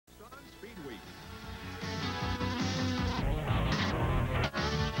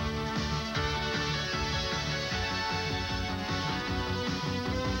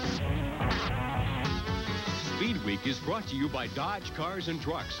is brought to you by Dodge Cars and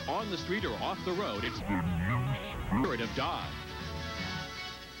Trucks. On the street or off the road, it's the spirit of Dodge.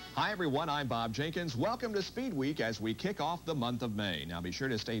 Hi, everyone. I'm Bob Jenkins. Welcome to Speedweek as we kick off the month of May. Now, be sure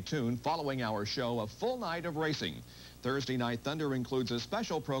to stay tuned following our show, a full night of racing. Thursday Night Thunder includes a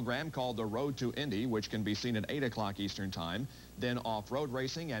special program called The Road to Indy, which can be seen at 8 o'clock Eastern Time. Then off-road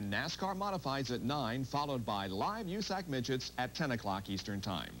racing and NASCAR Modifieds at 9, followed by live USAC Midgets at 10 o'clock Eastern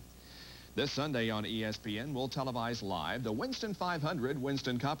Time. This Sunday on ESPN, we'll televise live the Winston 500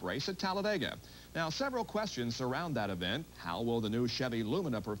 Winston Cup race at Talladega. Now, several questions surround that event. How will the new Chevy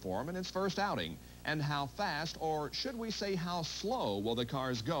Lumina perform in its first outing? And how fast, or should we say how slow, will the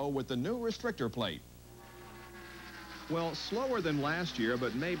cars go with the new restrictor plate? Well, slower than last year,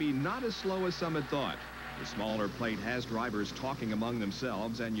 but maybe not as slow as some had thought. The smaller plate has drivers talking among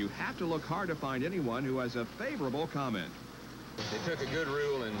themselves, and you have to look hard to find anyone who has a favorable comment. They took a good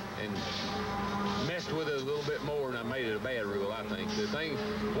rule and messed with it a little bit more, and I made it a bad rule, I think. The thing,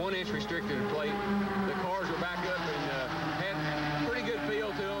 1-inch restricted plate, the cars were back up and had pretty good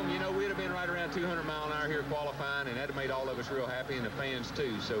feel to them. You know, we'd have been right around 200 mile an hour here qualifying, and that have made all of us real happy, and the fans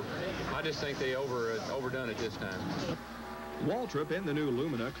too. So I just think they overdone it this time. Waltrip in the new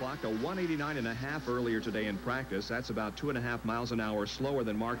Lumina clocked a 189.5 earlier today in practice. That's about 2.5 miles an hour slower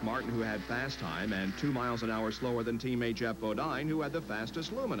than Mark Martin, who had fast time, and 2 miles an hour slower than teammate Jeff Bodine, who had the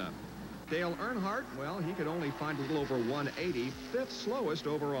fastest Lumina. Dale Earnhardt, well, he could only find a little over 180, fifth slowest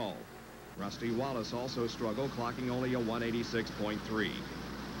overall. Rusty Wallace also struggled, clocking only a 186.3.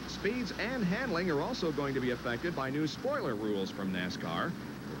 Speeds and handling are also going to be affected by new spoiler rules from NASCAR.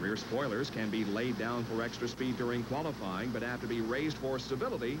 The rear spoilers can be laid down for extra speed during qualifying, but have to be raised for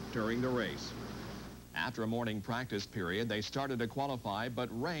stability during the race. After a morning practice period, they started to qualify, but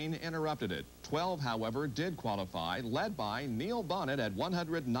rain interrupted it. 12, however, did qualify, led by Neil Bonnet at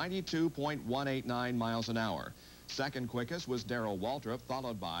 192.189 miles an hour. Second quickest was Darrell Waltrip,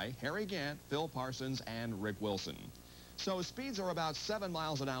 followed by Harry Gant, Phil Parsons, and Rick Wilson. So speeds are about 7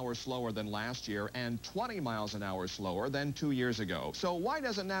 miles an hour slower than last year and 20 miles an hour slower than 2 years ago. So why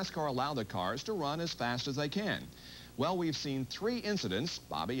doesn't NASCAR allow the cars to run as fast as they can? Well, we've seen 3 incidents,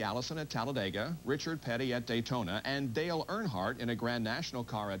 Bobby Allison at Talladega, Richard Petty at Daytona, and Dale Earnhardt in a Grand National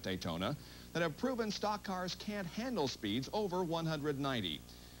car at Daytona, that have proven stock cars can't handle speeds over 190.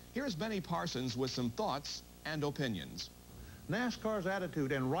 Here's Benny Parsons with some thoughts and opinions. NASCAR's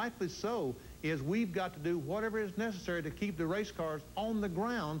attitude, and rightly so, is we've got to do whatever is necessary to keep the race cars on the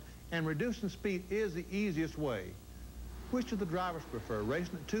ground, and reducing speed is the easiest way. Which do the drivers prefer,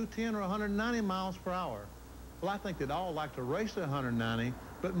 racing at 210 or 190 miles per hour? Well, I think they'd all like to race at 190,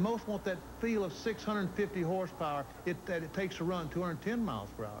 but most want that feel of 650 horsepower that it takes to run 210 miles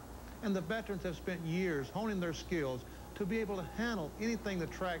per hour. And the veterans have spent years honing their skills to be able to handle anything the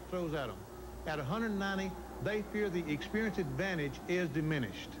track throws at them. At 190, they fear the experience advantage is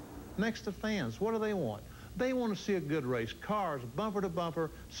diminished. Next to fans, what do they want? They want to see a good race, cars bumper to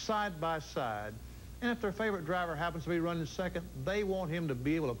bumper, side by side. And if their favorite driver happens to be running second, they want him to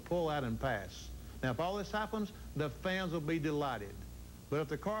be able to pull out and pass. Now, if all this happens, the fans will be delighted. But if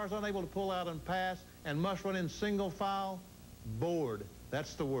the car is unable to pull out and pass and must run in single file, bored.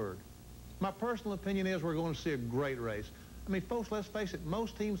 That's the word. My personal opinion is we're going to see a great race. I mean, folks, let's face it,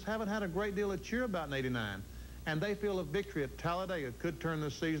 most teams haven't had a great deal of cheer about in '89, and they feel a victory at Talladega could turn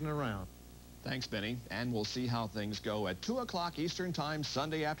this season around. Thanks, Benny, and we'll see how things go at 2 o'clock Eastern Time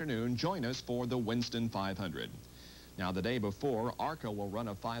Sunday afternoon. Join us for the Winston 500. Now, the day before, ARCA will run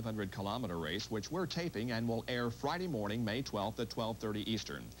a 500-kilometer race, which we're taping and will air Friday morning, May 12th at 12:30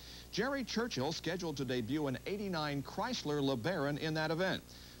 Eastern. Jerry Churchill scheduled to debut an '89 Chrysler LeBaron in that event.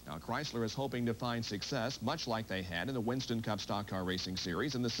 Now, Chrysler is hoping to find success, much like they had in the Winston Cup Stock Car Racing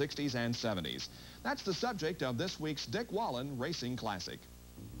Series in the 60s and 70s. That's the subject of this week's Dick Wallen Racing Classic.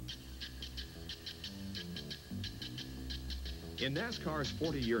 In NASCAR's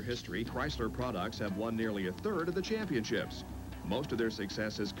 40-year history, Chrysler products have won nearly a third of the championships. Most of their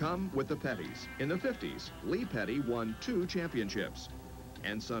success has come with the Pettys. In the 50s, Lee Petty won 2 championships,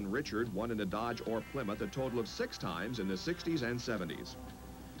 and son Richard won in a Dodge or Plymouth a total of 6 times in the 60s and 70s.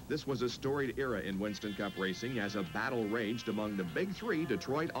 This was a storied era in Winston Cup racing as a battle raged among the big 3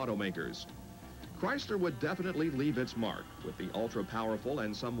 Detroit automakers. Chrysler would definitely leave its mark with the ultra-powerful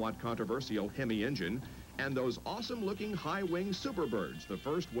and somewhat controversial Hemi engine and those awesome-looking high-wing Superbirds, the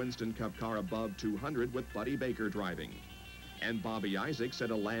first Winston Cup car above 200 with Buddy Baker driving. And Bobby Isaac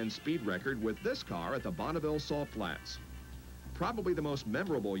set a land speed record with this car at the Bonneville Salt Flats. Probably the most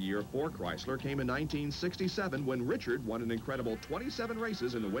memorable year for Chrysler came in 1967 when Richard won an incredible 27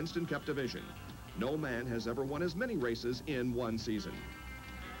 races in the Winston Cup division. No man has ever won as many races in one season.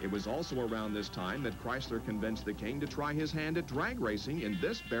 It was also around this time that Chrysler convinced the King to try his hand at drag racing in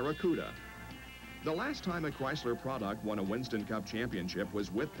this Barracuda. The last time a Chrysler product won a Winston Cup championship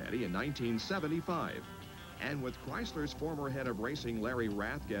was with Petty in 1975. And with Chrysler's former head of racing, Larry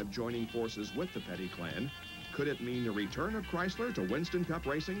Rathgeb, joining forces with the Petty clan, could it mean the return of Chrysler to Winston Cup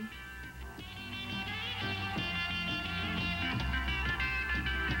racing?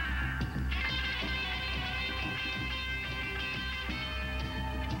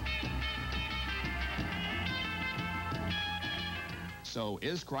 So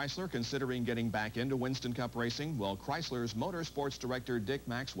is Chrysler considering getting back into Winston Cup racing? Well, Chrysler's motorsports director Dick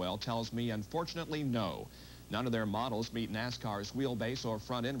Maxwell tells me, unfortunately, no. None of their models meet NASCAR's wheelbase or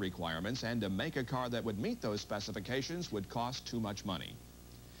front-end requirements, and to make a car that would meet those specifications would cost too much money.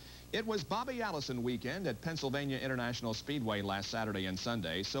 It was Bobby Allison weekend at Pennsylvania International Speedway last Saturday and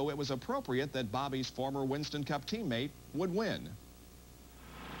Sunday, so it was appropriate that Bobby's former Winston Cup teammate would win.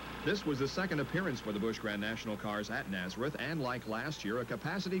 This was the second appearance for the Busch Grand National cars at Nazareth, and like last year, a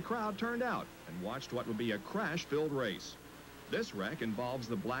capacity crowd turned out and watched what would be a crash-filled race. This wreck involves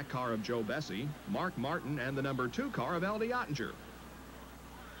the black car of Joe Bessie, Mark Martin, and the number 2 car of L.D. Ottinger.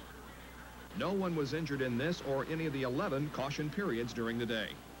 No one was injured in this or any of the 11 caution periods during the day.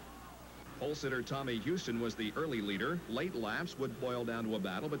 Pole sitter Tommy Houston was the early leader. Late laps would boil down to a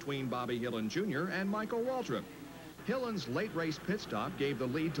battle between Bobby Hillin Jr. and Michael Waltrip. Hillen's late race pit stop gave the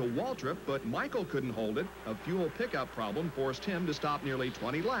lead to Waltrip, but Michael couldn't hold it. A fuel pickup problem forced him to stop nearly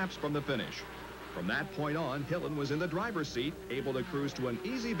 20 laps from the finish. From that point on, Hillen was in the driver's seat, able to cruise to an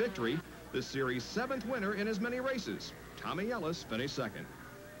easy victory, the series' 7th winner in as many races. Tommy Ellis finished second.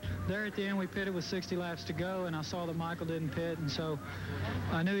 There at the end, we pitted with 60 laps to go, and I saw that Michael didn't pit, and so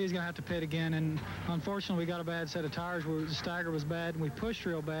I knew he was going to have to pit again. And unfortunately, we got a bad set of tires. The stagger was bad, and we pushed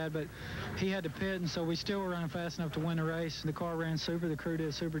real bad, but he had to pit, and so we still were running fast enough to win the race. The car ran super. The crew did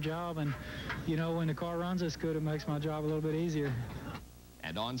a super job, and, you know, when the car runs this good, it makes my job a little bit easier.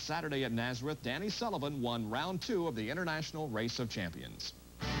 And on Saturday at Nazareth, Danny Sullivan won round 2 of the International Race of Champions.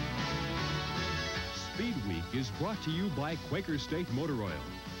 Speedweek is brought to you by Quaker State Motor Oil.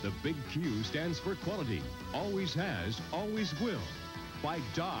 The big Q stands for quality. Always has, always will. By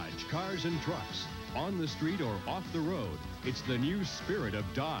Dodge Cars and Trucks. On the street or off the road, it's the new spirit of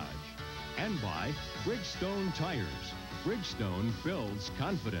Dodge. And by Bridgestone Tires. Bridgestone builds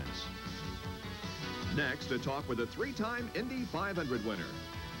confidence. Next, a talk with a 3-time Indy 500 winner.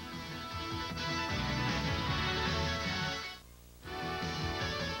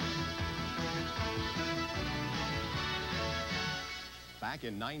 Back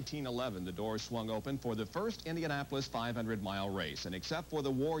in 1911, the doors swung open for the first Indianapolis 500-mile race, and except for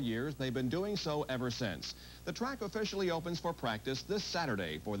the war years, they've been doing so ever since. The track officially opens for practice this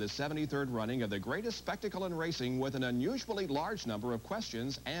Saturday for the 73rd running of the greatest spectacle in racing, with an unusually large number of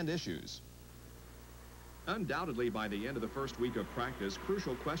questions and issues. Undoubtedly, by the end of the first week of practice,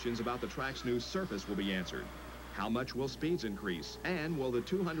 crucial questions about the track's new surface will be answered. How much will speeds increase? And will the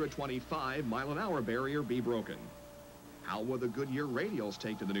 225-mile-an-hour barrier be broken? How will the Goodyear radials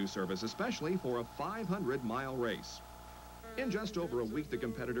take to the new surface, especially for a 500-mile race? In just over a week, the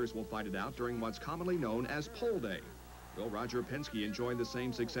competitors will fight it out during what's commonly known as Pole Day. Will Roger Penske enjoy the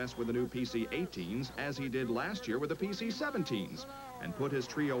same success with the new PC-18s as he did last year with the PC-17s, and put his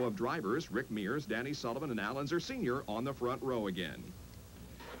trio of drivers, Rick Mears, Danny Sullivan, and Al Unser Sr., on the front row again?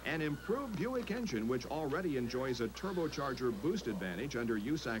 An improved Buick engine, which already enjoys a turbocharger boost advantage under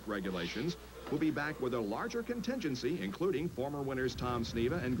USAC regulations, will be back with a larger contingency, including former winners Tom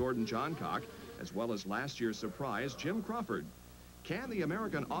Sneva and Gordon Johncock, as well as last year's surprise Jim Crawford. Can the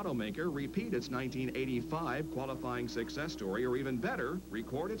American automaker repeat its 1985 qualifying success story, or even better,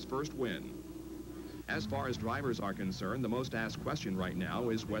 record its first win? As far as drivers are concerned, the most asked question right now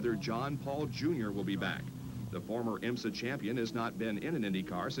is whether John Paul Jr. will be back. The former IMSA champion has not been in an Indy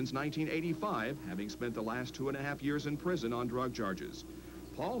car since 1985, having spent the last 2.5 years in prison on drug charges.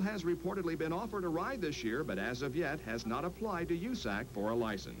 Paul has reportedly been offered a ride this year, but as of yet has not applied to USAC for a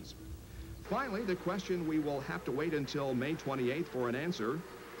license. Finally, the question we will have to wait until May 28th for an answer: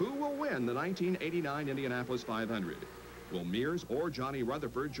 who will win the 1989 Indianapolis 500? Will Mears or Johnny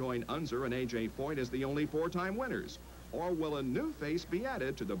Rutherford join Unser and A.J. Foyt as the only 4-time winners? Or will a new face be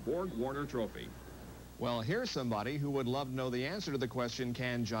added to the Borg-Warner Trophy? Well, here's somebody who would love to know the answer to the question,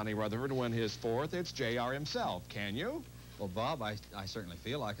 can Johnny Rutherford win his 4th? It's JR himself. Can you? Well, Bob, I certainly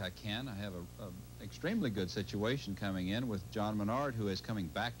feel like I can. I have an extremely good situation coming in with John Menard, who is coming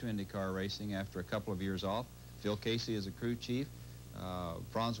back to IndyCar racing after a couple of years off. Phil Casey is a crew chief.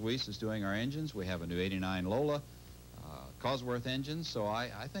 Franz Weiss is doing our engines. We have a new '89 Lola. Cosworth engines, so I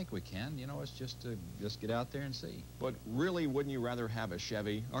think we can. You know, it's just to get out there and see. But really, wouldn't you rather have a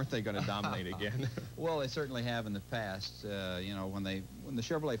Chevy? Aren't they going to dominate again? Well, they certainly have in the past. You know, when the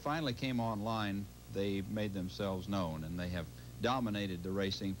Chevrolet finally came online, they made themselves known, and they have dominated the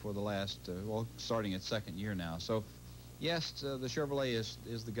racing for the last, well, starting its second year now. So, yes, the Chevrolet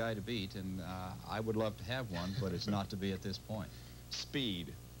is the guy to beat, and I would love to have one, but it's not to be at this point.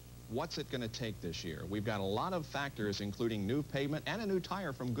 Speed. What's it going to take this year? We've got a lot of factors, including new pavement and a new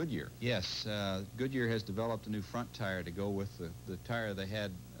tire from Goodyear. Yes, Goodyear has developed a new front tire to go with the tire they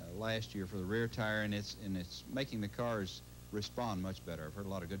had last year for the rear tire, and it's making the cars respond much better. I've heard a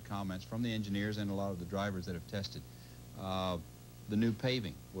lot of good comments from the engineers and a lot of the drivers that have tested. The new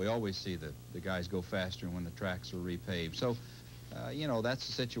paving, we always see the guys go faster when the tracks are repaved. So, you know, that's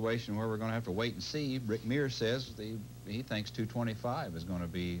a situation where we're going to have to wait and see. Rick Mears says he thinks 225 is going to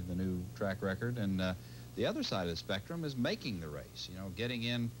be the new track record, and the other side of the spectrum is making the race, you know, getting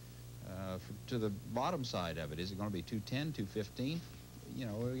in to the bottom side of it. Is it going to be 210, 215? You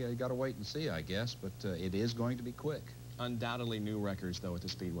know, you got to wait and see, I guess, but it is going to be quick. Undoubtedly new records, though, at the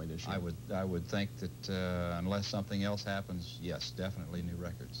Speedway this year. I would think that unless something else happens, yes, definitely new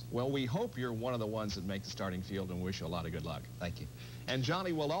records. Well, we hope you're one of the ones that make the starting field and wish you a lot of good luck. Thank you. And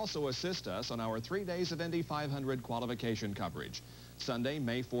Johnny will also assist us on our 3 days of Indy 500 qualification coverage. Sunday,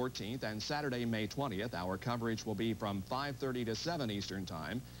 May 14th and Saturday, May 20th, our coverage will be from 5:30 to 7 Eastern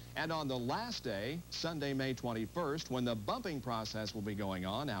Time. And on the last day, Sunday, May 21st, when the bumping process will be going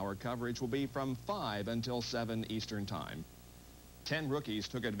on, our coverage will be from 5 until 7 Eastern Time. 10 rookies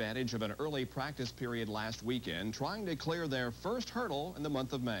took advantage of an early practice period last weekend, trying to clear their first hurdle in the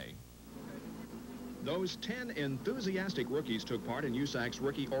month of May. Those 10 enthusiastic rookies took part in USAC's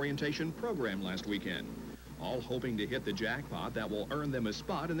Rookie Orientation Program last weekend, all hoping to hit the jackpot that will earn them a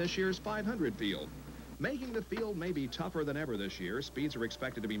spot in this year's 500 field. Making the field may be tougher than ever this year. Speeds are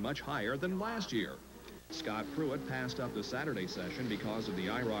expected to be much higher than last year. Scott Pruitt passed up the Saturday session because of the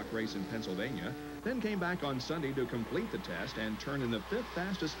IROC race in Pennsylvania, then came back on Sunday to complete the test and turn in the 5th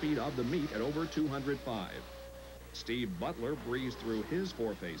fastest speed of the meet at over 205. Steve Butler breezed through his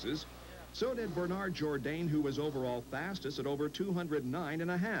 4 phases. So did Bernard Jourdain, who was overall fastest at over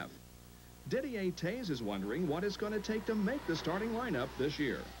 209.5. Didier Taze is wondering what it's going to take to make the starting lineup this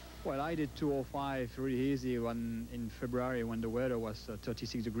year. Well, I did 205 really easy in February when the weather was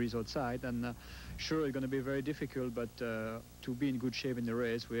 36 degrees outside, and sure it's going to be very difficult, but to be in good shape in the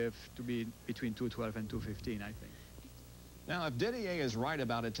race, we have to be between 212 and 215, I think. Now, if Didier is right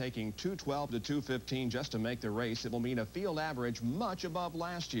about it taking 212 to 215 just to make the race, it will mean a field average much above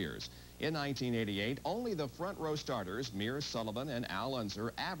last year's. In 1988, only the front row starters, Mears, Sullivan, and Al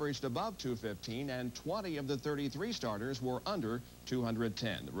Unser, averaged above 215, and 20 of the 33 starters were under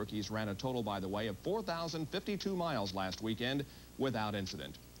 210. The rookies ran a total, by the way, of 4,052 miles last weekend without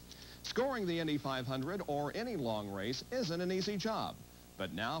incident. Scoring the Indy 500 or any long race isn't an easy job.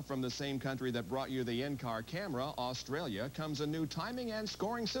 But now, from the same country that brought you the in-car camera, Australia, comes a new timing and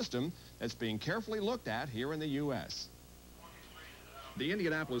scoring system that's being carefully looked at here in the U.S. The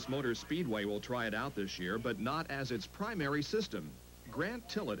Indianapolis Motor Speedway will try it out this year, but not as its primary system. Grant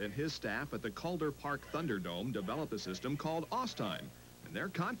Tillett and his staff at the Calder Park Thunderdome developed a system called OSTime, and they're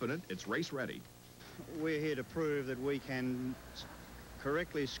confident it's race ready. We're here to prove that we can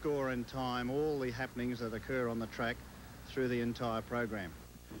correctly score and time all the happenings that occur on the track through the entire program.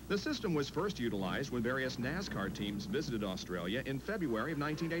 The system was first utilized when various NASCAR teams visited Australia in February of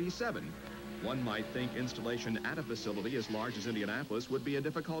 1987. One might think installation at a facility as large as Indianapolis would be a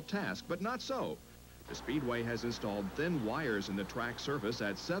difficult task, but not so. The Speedway has installed thin wires in the track surface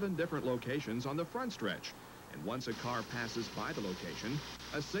at 7 different locations on the front stretch. And once a car passes by the location,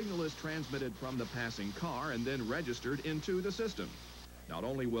 a signal is transmitted from the passing car and then registered into the system. Not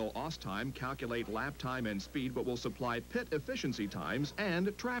only will OSTime calculate lap time and speed, but will supply pit efficiency times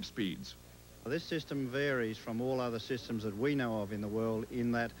and trap speeds. This system varies from all other systems that we know of in the world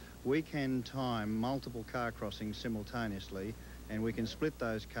in that we can time multiple car crossings simultaneously, and we can split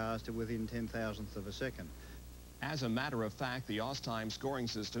those cars to within 10,000ths of a second. As a matter of fact, the OSTime scoring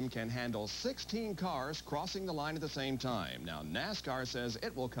system can handle 16 cars crossing the line at the same time. Now, NASCAR says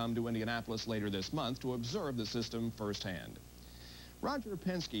it will come to Indianapolis later this month to observe the system firsthand. Roger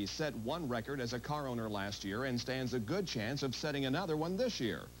Penske set one record as a car owner last year and stands a good chance of setting another one this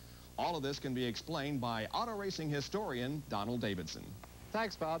year. All of this can be explained by auto racing historian Donald Davidson.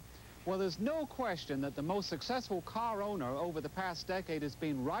 Thanks, Bob. Well, there's no question that the most successful car owner over the past decade has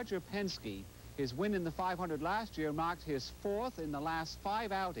been Roger Penske. His win in the 500 last year marked his 4th in the last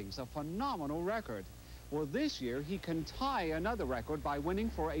 5 outings, a phenomenal record. Well, this year he can tie another record by winning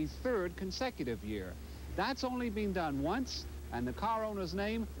for a 3rd consecutive year. That's only been done once, and the car owner's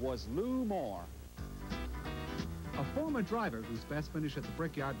name was Lou Moore. A former driver whose best finish at the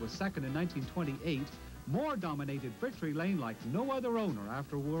Brickyard was second in 1928, Moore dominated victory lane like no other owner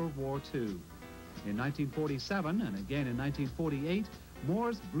after World War II. In 1947 and again in 1948,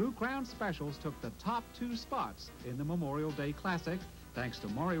 Moore's Blue Crown Specials took the top 2 spots in the Memorial Day Classic, thanks to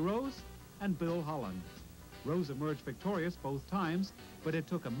Maury Rose and Bill Holland. Rose emerged victorious both times, but it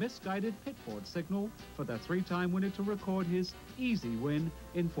took a misguided pitboard signal for the 3-time winner to record his easy win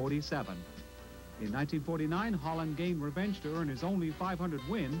in 47. In 1949, Holland gained revenge to earn his only 500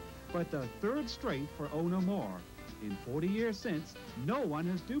 win, but the 3rd straight for owner Moore. In 40 years since, no one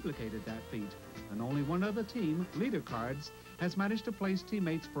has duplicated that feat, and only one other team, Leader Cards, has managed to place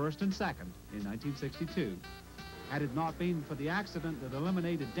teammates 1st and 2nd in 1962. Had it not been for the accident that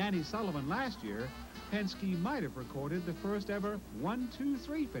eliminated Danny Sullivan last year, Penske might have recorded the first ever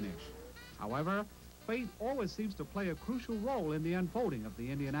 1-2-3 finish. However, fate always seems to play a crucial role in the unfolding of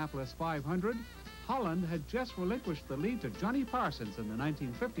the Indianapolis 500. Holland had just relinquished the lead to Johnny Parsons in the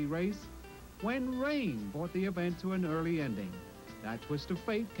 1950 race when rain brought the event to an early ending. That twist of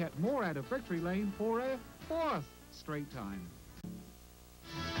fate kept Moore out of victory lane for a 4th straight time.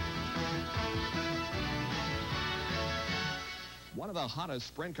 One of the hottest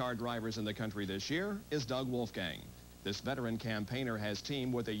sprint car drivers in the country this year is Doug Wolfgang. This veteran campaigner has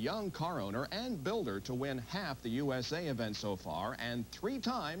teamed with a young car owner and builder to win half the USA event so far and 3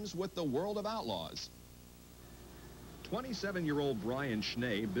 times with the World of Outlaws. 27-year-old Brian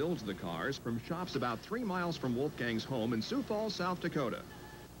Schnee builds the cars from shops about 3 miles from Wolfgang's home in Sioux Falls, South Dakota.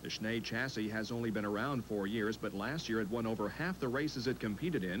 The Schnee chassis has only been around 4 years, but last year it won over half the races it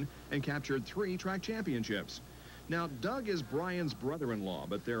competed in and captured 3 track championships. Now, Doug is Brian's brother-in-law,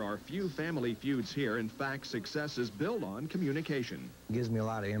 but there are few family feuds here. In fact, success is built on communication. He gives me a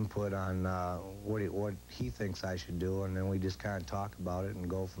lot of input on what he thinks I should do, and then we just kind of talk about it and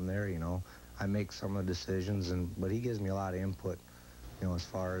go from there, you know. I make some of the decisions, but he gives me a lot of input, you know, as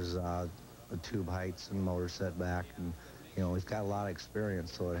far as the tube heights and motor setback, and, you know, he's got a lot of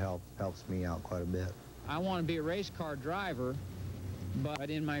experience, so it helps me out quite a bit. I want to be a race car driver, but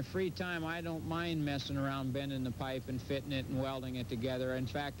in my free time, I don't mind messing around, bending the pipe and fitting it and welding it together. In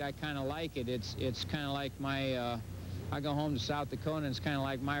fact, I kind of like it. It's kind of like my, I go home to South Dakota, and it's kind of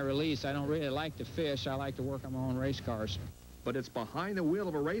like my release. I don't really like to fish. I like to work on my own race cars. But it's behind the wheel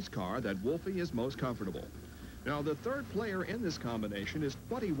of a race car that Wolfie is most comfortable. Now, the 3rd player in this combination is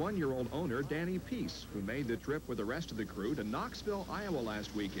 21-year-old owner Danny Peace, who made the trip with the rest of the crew to Knoxville, Iowa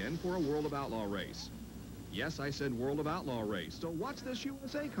last weekend for a World of Outlaw race. Yes, I said World of Outlaw race. So what's this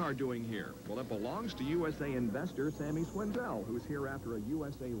USA car doing here? Well, it belongs to USA investor Sammy Swindell, who's here after a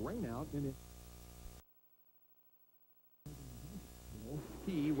USA rainout in it.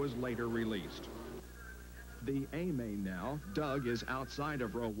 He was later released. The A main now. Doug is outside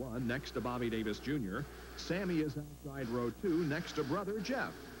of row 1 next to Bobby Davis Jr. Sammy is outside row 2 next to brother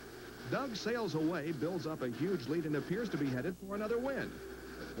Jeff. Doug sails away, builds up a huge lead, and appears to be headed for another win.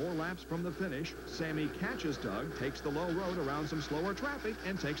 4 laps from the finish, Sammy catches Doug, takes the low road around some slower traffic,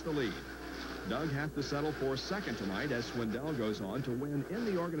 and takes the lead. Doug has to settle for 2nd tonight as Swindell goes on to win in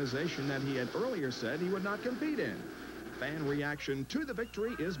the organization that he had earlier said he would not compete in. Fan reaction to the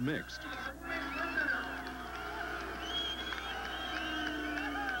victory is mixed.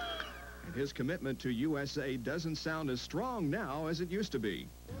 And his commitment to USA doesn't sound as strong now as it used to be.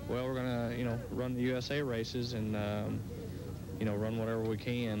 Well, we're going to, you know, run the USA races and, you know, run whatever we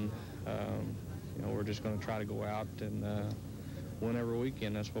can. You know, we're just going to try to go out and win every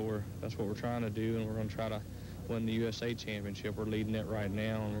weekend. That's what we're trying to do, and we're going to try to win the USA Championship. We're leading it right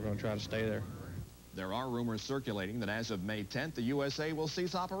now, and we're going to try to stay there. There are rumors circulating that as of May 10th, the USA will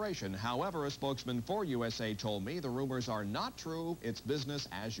cease operation. However, a spokesman for USA told me the rumors are not true. It's business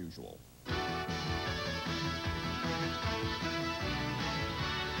as usual.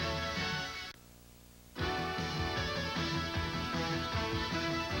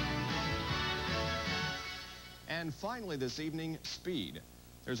 And finally this evening, speed.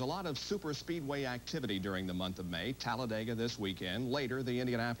 There's a lot of super speedway activity during the month of May. Talladega this weekend, later the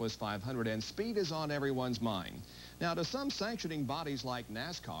Indianapolis 500, and speed is on everyone's mind. Now, to some sanctioning bodies like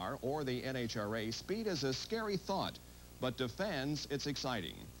NASCAR or the NHRA, speed is a scary thought, but to fans, it's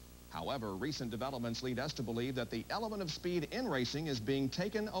exciting. However, recent developments lead us to believe that the element of speed in racing is being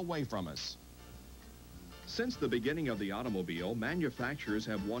taken away from us. Since the beginning of the automobile, manufacturers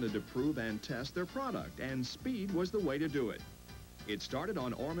have wanted to prove and test their product, and speed was the way to do it. It started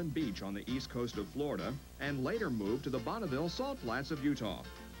on Ormond Beach on the east coast of Florida and later moved to the Bonneville Salt Flats of Utah.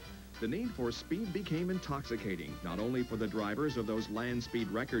 the need for speed became intoxicating, not only for the drivers of those land speed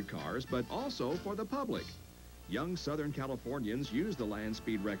record cars, but also for the public. Young Southern Californians used the land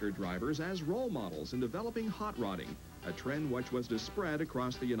speed record drivers as role models in developing hot rodding, a trend which was to spread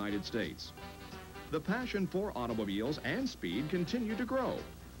across the United States. The passion for automobiles and speed continued to grow.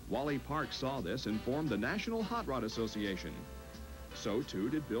 Wally Park saw this and formed the National Hot Rod Association. So too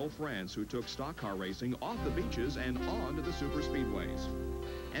did Bill France, who took stock car racing off the beaches and on to the super speedways.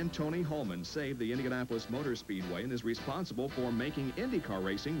 And Tony Holman saved the Indianapolis Motor Speedway and is responsible for making IndyCar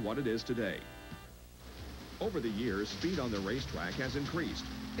racing what it is today. Over the years, speed on the racetrack has increased.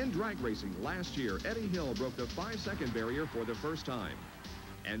 In drag racing last year, Eddie Hill broke the 5-second barrier for the first time.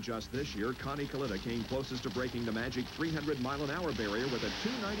 And just this year, Connie Kalita came closest to breaking the magic 300-mile-an-hour barrier with a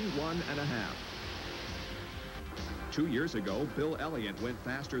 291.5. 2 years ago, Bill Elliott went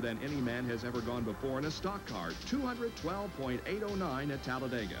faster than any man has ever gone before in a stock car, 212.809 at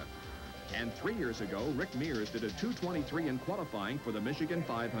Talladega. And 3 years ago, Rick Mears did a 223 in qualifying for the Michigan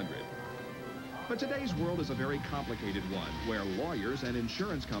 500. But today's world is a very complicated one, where lawyers and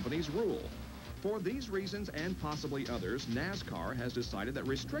insurance companies rule. For these reasons and possibly others, NASCAR has decided that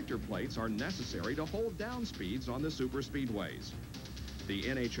restrictor plates are necessary to hold down speeds on the super speedways. The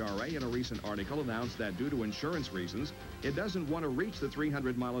NHRA in a recent article announced that due to insurance reasons, it doesn't want to reach the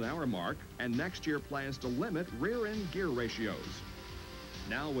 300-mile-an-hour mark, and next year plans to limit rear-end gear ratios.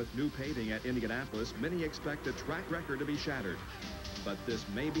 Now with new paving at Indianapolis, many expect the track record to be shattered. But this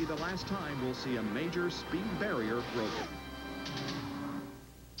may be the last time we'll see a major speed barrier broken.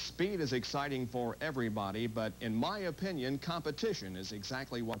 Speed is exciting for everybody, but in my opinion, competition is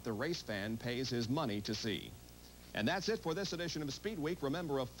exactly what the race fan pays his money to see. And that's it for this edition of Speed Week.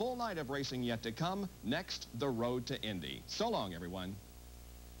 Remember, a full night of racing yet to come. Next, the road to Indy. So long, everyone.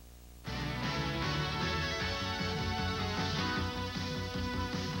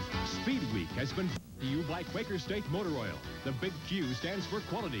 Speed Week has been brought to you by Quaker State Motor Oil. The big Q stands for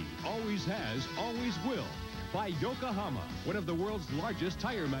quality. Always has, always will. By Yokohama, one of the world's largest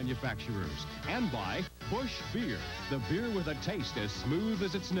tire manufacturers. And by Busch Beer, the beer with a taste as smooth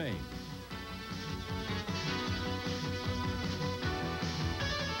as its name.